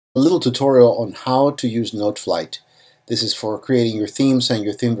A little tutorial on how to use Noteflight. This is for creating your themes and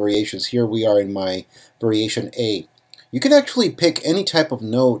your theme variations. Here we are in my variation A. You can actually pick any type of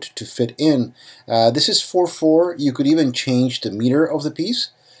note to fit in. This is 4/4. You could even change the meter of the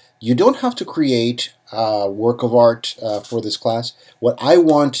piece. You don't have to create a work of art for this class. What I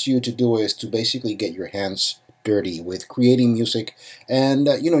want you to do is to basically get your hands dirty with creating music and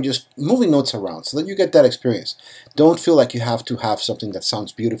just moving notes around so that you get that experience. Don't feel like you have to have something that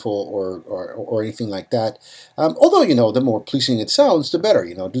sounds beautiful or anything like that. Although the more pleasing it sounds, the better.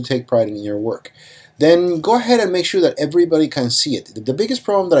 Do take pride in your work. Then go ahead and make sure that everybody can see it. The biggest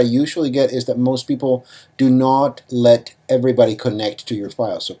problem that I usually get is that most people do not let everybody connect to your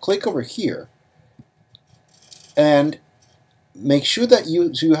file. So click over here and make sure that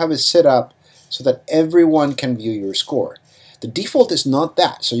you have it set up so that everyone can view your score. The default is not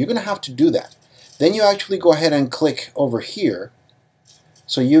that, so you're going to have to do that. Then you actually go ahead and click over here,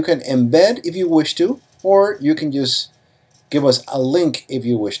 so you can embed if you wish to, or you can just give us a link if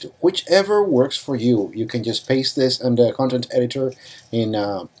you wish to. Whichever works for you. You can just paste this in the content editor in,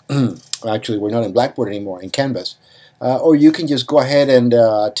 actually we're not in Blackboard anymore, in Canvas. Or you can just go ahead and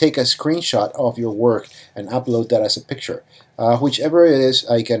take a screenshot of your work and upload that as a picture. Whichever it is,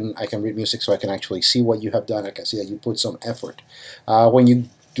 I can read music so I can actually see what you have done. I can see that you put some effort. When you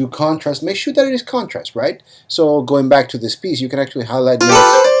do contrast, make sure that it is contrast, right? So going back to this piece, you can actually highlight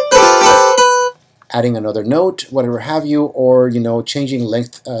notes, adding another note, whatever have you, or changing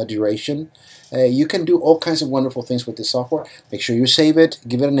length, duration. You can do all kinds of wonderful things with this software. Make sure you save it,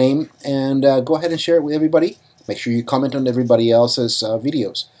 give it a name, and go ahead and share it with everybody. Make sure you comment on everybody else's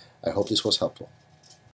videos. I hope this was helpful.